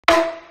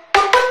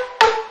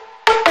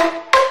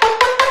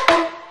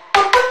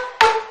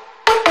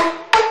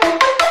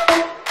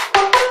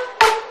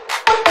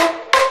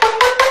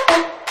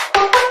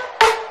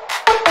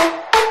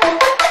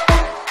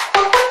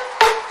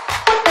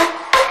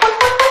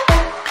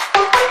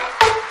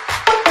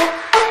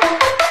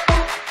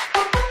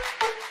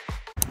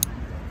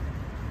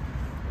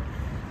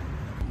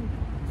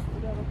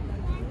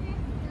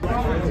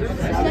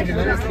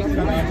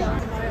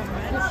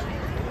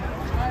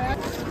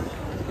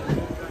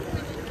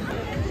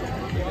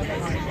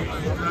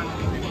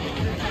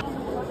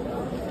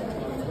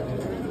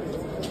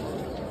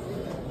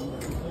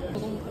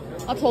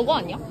아 저거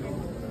아니야?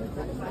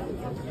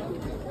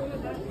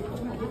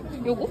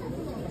 요거?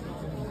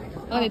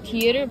 아 근데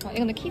뒤에를 봐.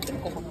 근데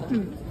키즈일 것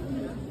같거든.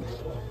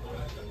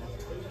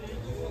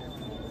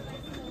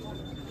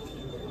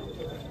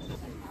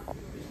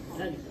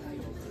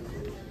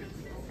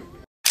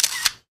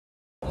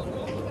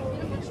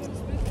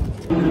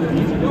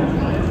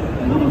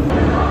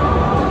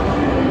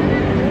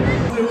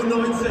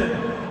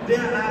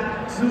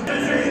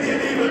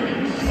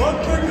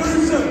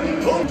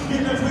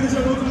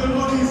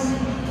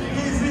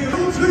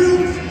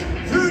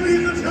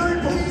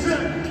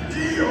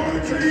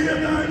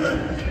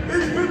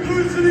 Ich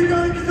begrüße die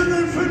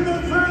ganzen 5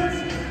 Fans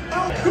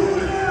auf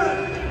Gute!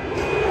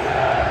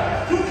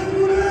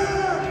 Gute!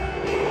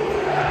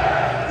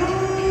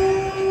 Gute!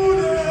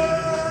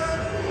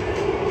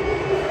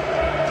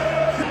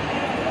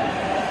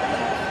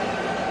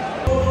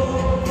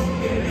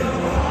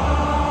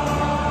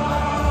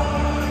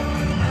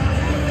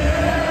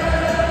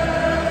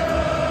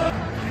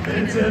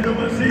 Mit der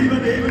Nummer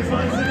 7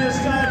 ebenfalls in der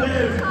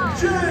Startelf,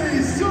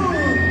 Jason!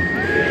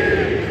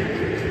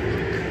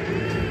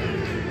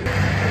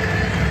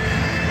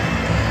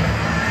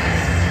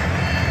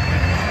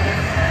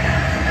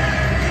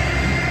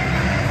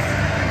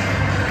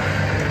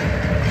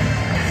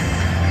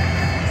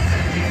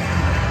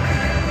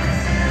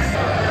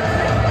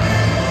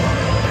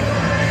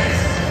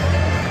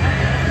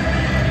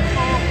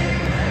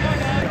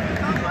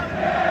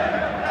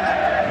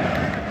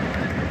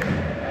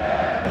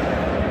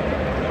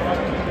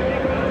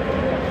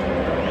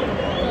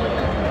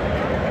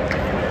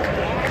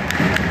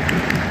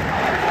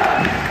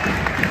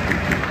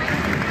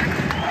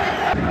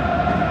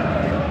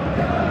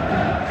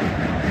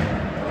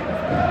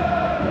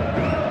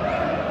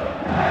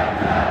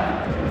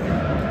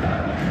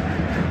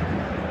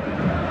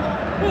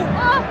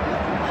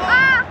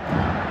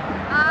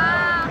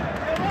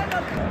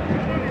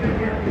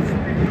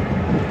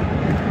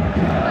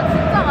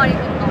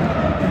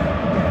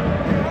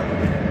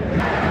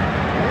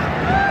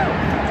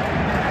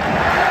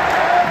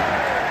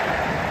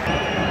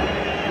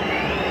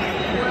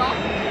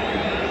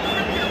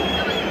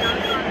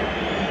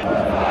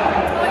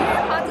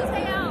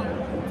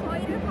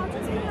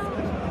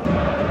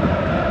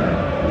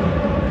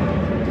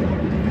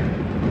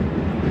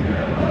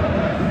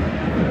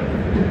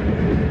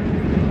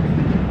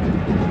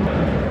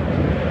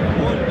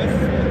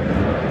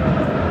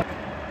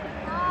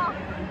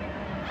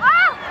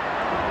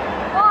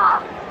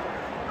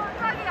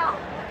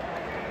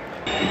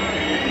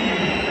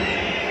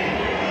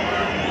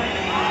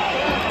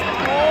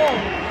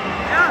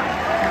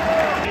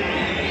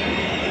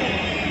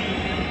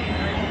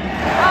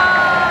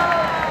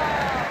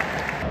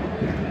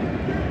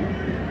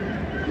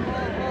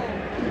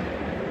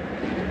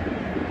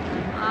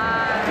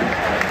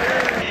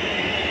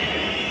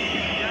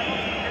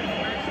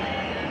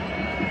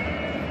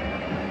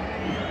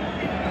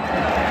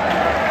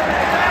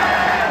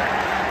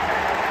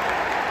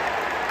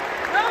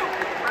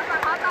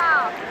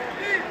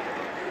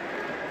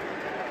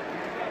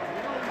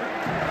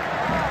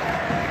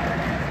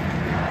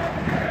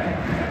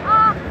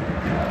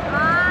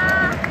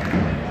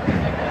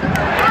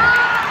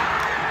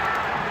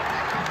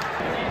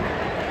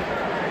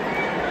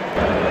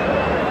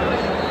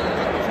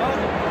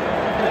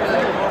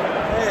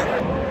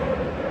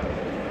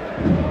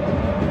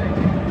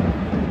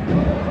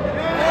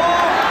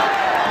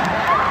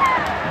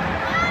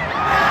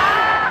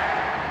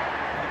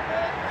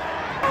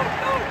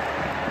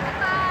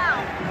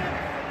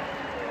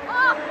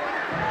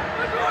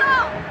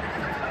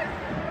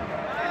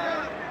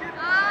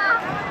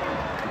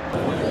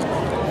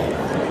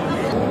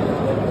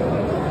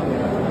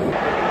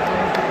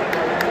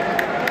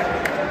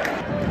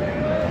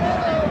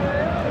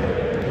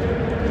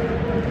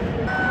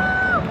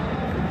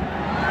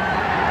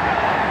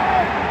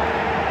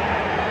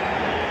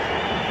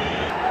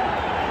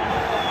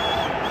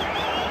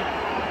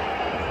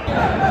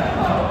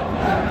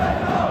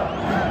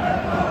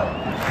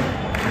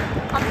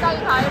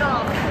 갑자기 다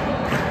일어나.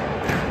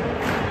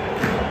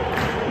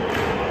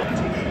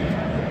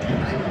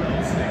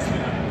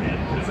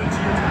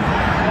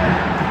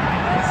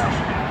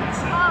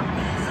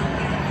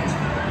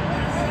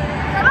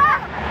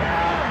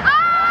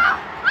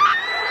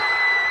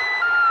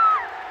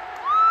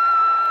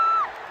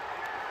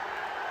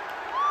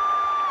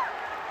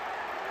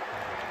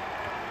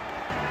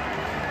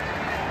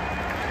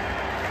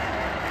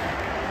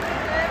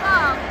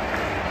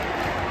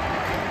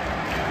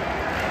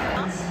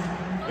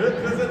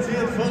 Wird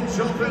präsentiert von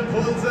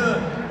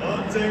Schoppenpulse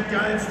und den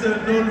geilsten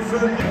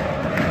 05.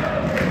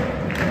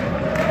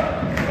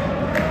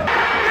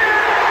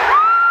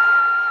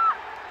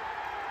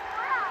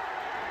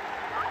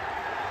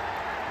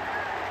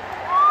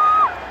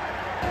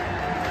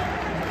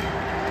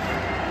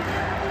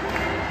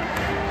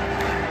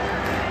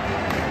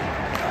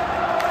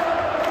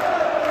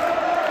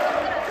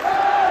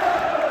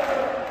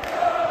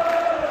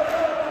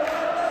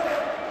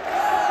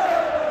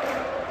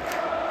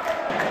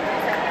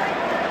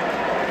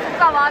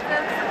 진짜 맞음.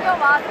 숙여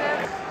맞음.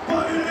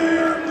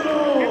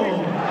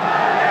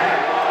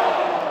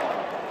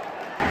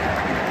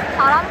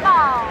 잘한다.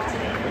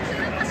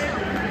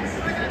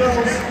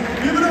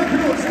 Liebe Dank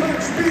uns,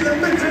 Spieler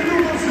mit der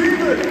Nummer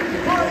 7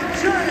 bei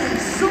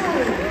Jason.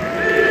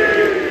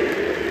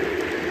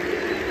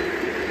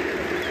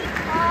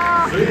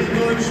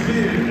 9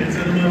 Spiel mit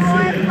der Nummer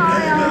 4,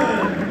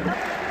 Bayiern.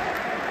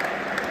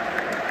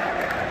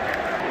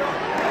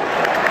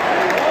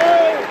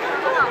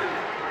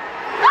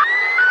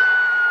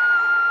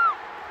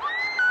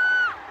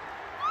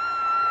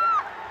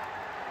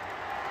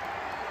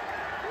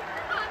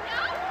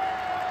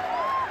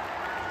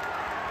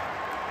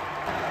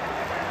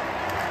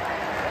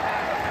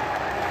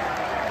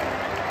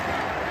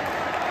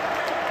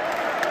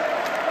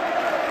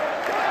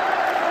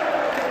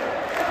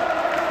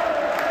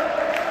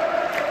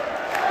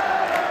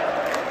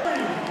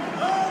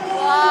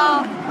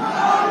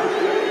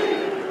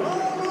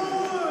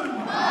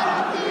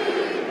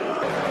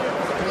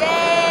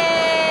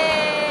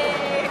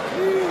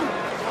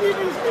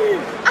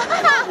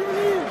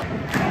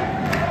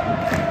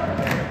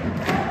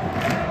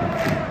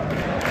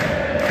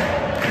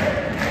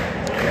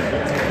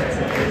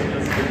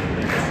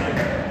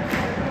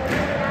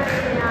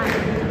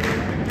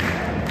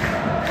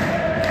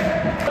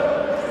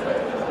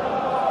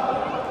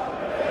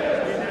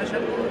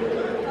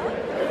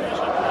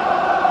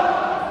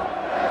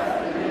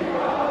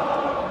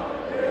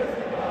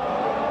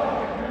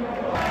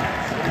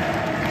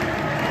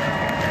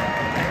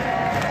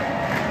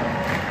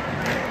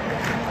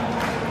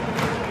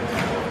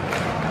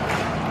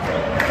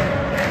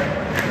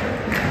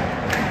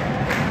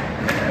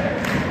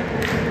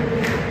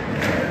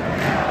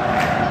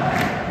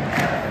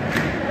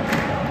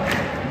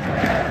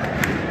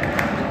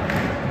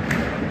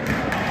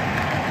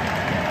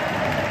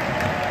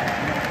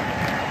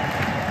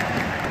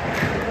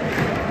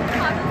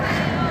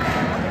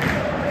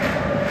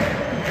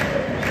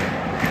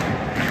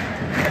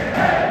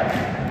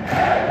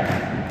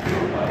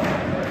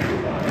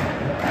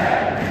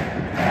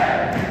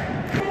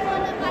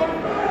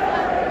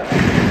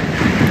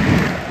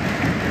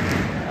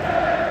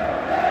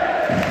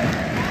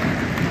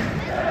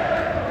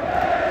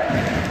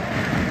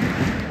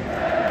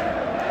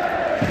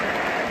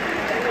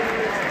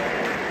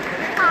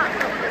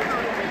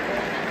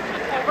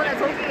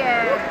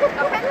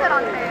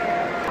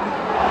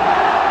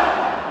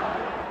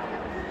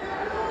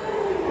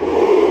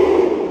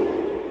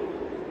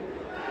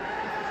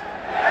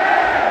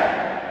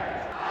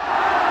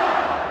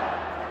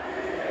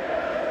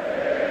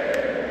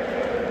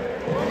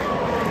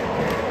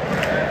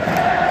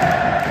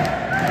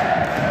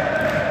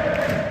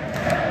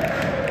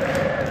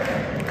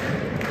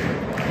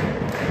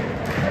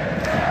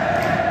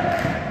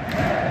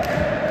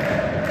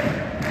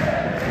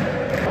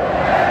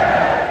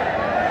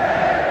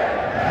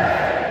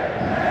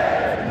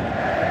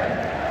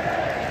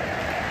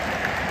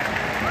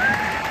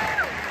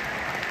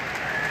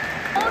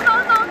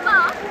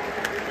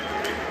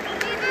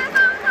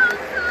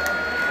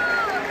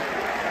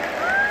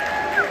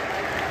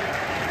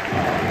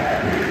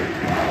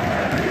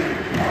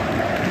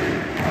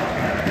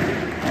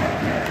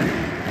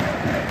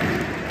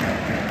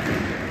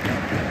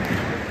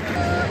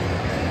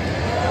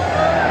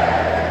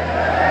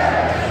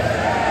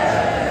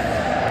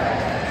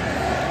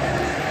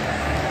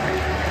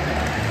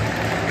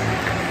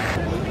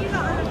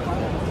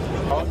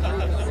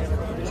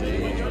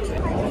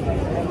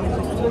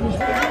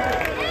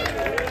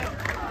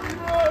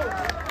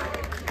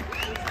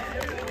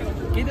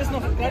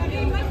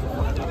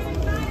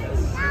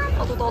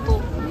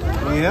 나도.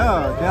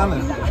 Ja,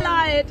 gerne.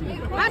 Slide.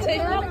 Warte,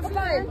 ich brauche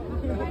Slide.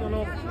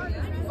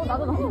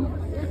 나도.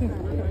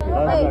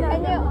 Hey,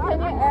 can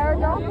you air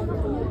drop?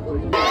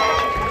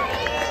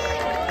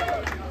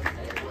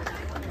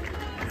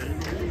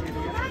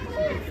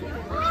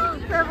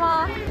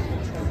 대박.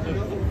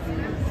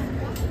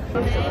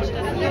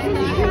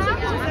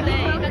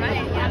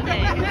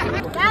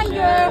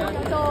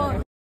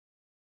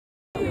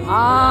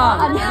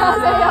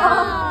 안녕하세요.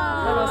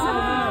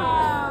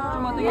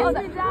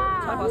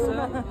 잘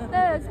봤어요?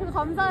 네, 진짜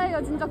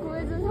감사해요. 진짜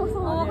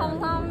구해주셔서.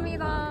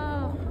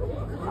 감사합니다.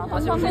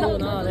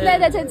 감사합니다.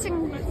 네네, 제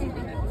친구.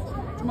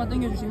 좀만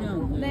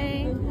당겨주시면.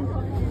 네.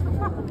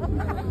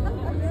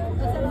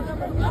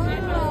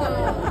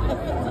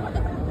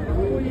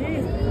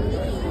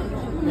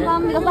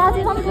 감사합니다.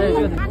 사진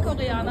 3분.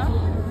 코리아나?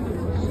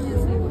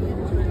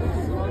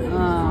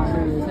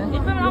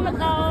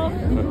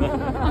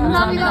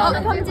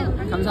 하나, 둘,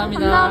 셋.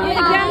 감사합니다. 편지.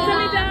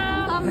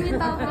 감사합니다.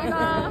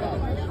 감사합니다.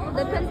 내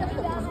편지.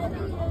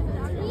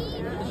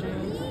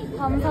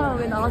 감사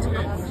왜 나와줄까?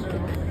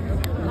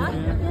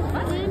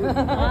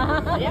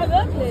 Ja,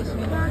 wirklich.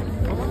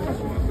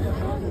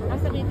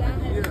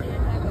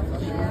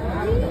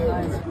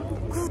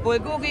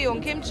 Bulgogi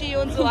und Kimchi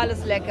und so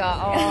alles lecker.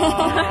 Oh.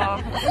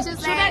 You should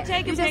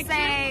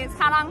say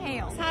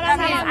사랑해요.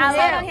 사랑해요.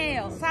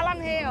 사랑해요.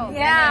 사랑해요.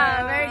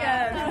 Yeah, very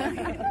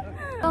good.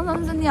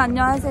 선수님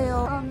안녕하세요.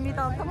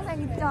 감사합니다.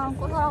 평생 잊지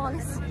않고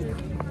살아가겠습니다.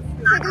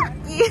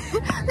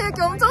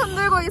 태극기 엄청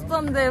흔들고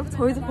있었는데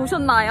저희 집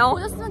보셨나요?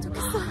 보셨으면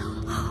좋겠어요.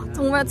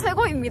 정말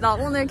최고입니다.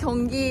 오늘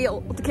경기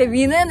어떻게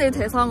윈넨을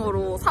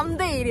대상으로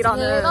 3대1이라는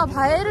제가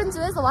바이에른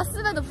주에서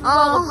왔음에도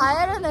불구하고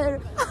바이에른을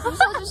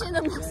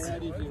부셔주시는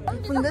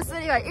모습.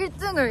 분데스리가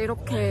 1등을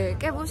이렇게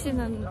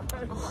깨부시는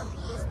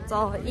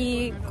진짜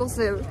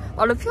이것을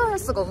말로 표현할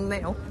수가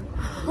없네요.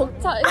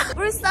 벅차요.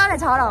 울산의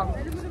자랑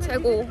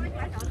최고.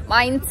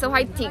 마인츠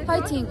화이팅.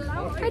 파이팅.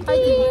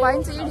 화이팅.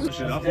 마인츠 1위.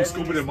 Die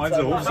Nachwuchsgruppe der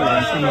Mainzer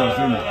Hofsänger.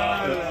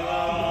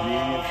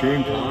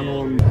 Schön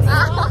Kanon.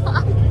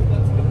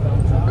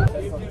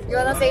 You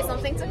wanna say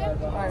something to him?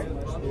 Or?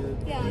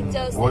 Yeah,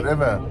 just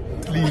Whatever.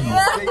 Please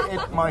stay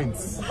at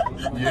Mainz.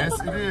 Yes,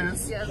 it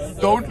is. Yes.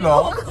 Don't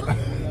laugh.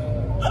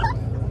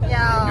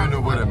 Yeah. You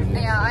know what I mean.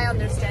 Yeah, I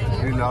understand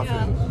We you. love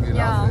him. We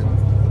Yeah. love him.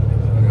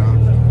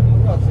 Yeah.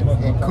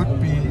 He could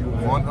be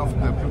one of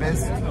the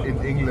best in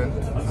England,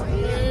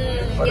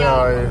 but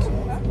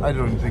I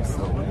don't think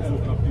so.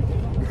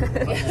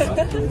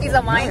 He's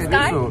a Mainz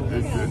guy? No,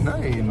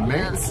 in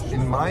Mainz,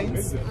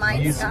 Mainz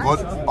he's guy? one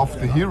of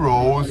the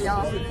heroes.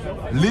 Yeah.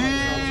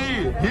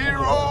 Lee,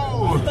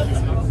 hero!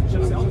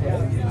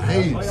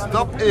 Hey,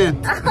 stop it!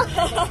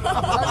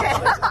 Okay.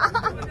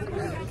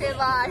 Okay,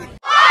 bye.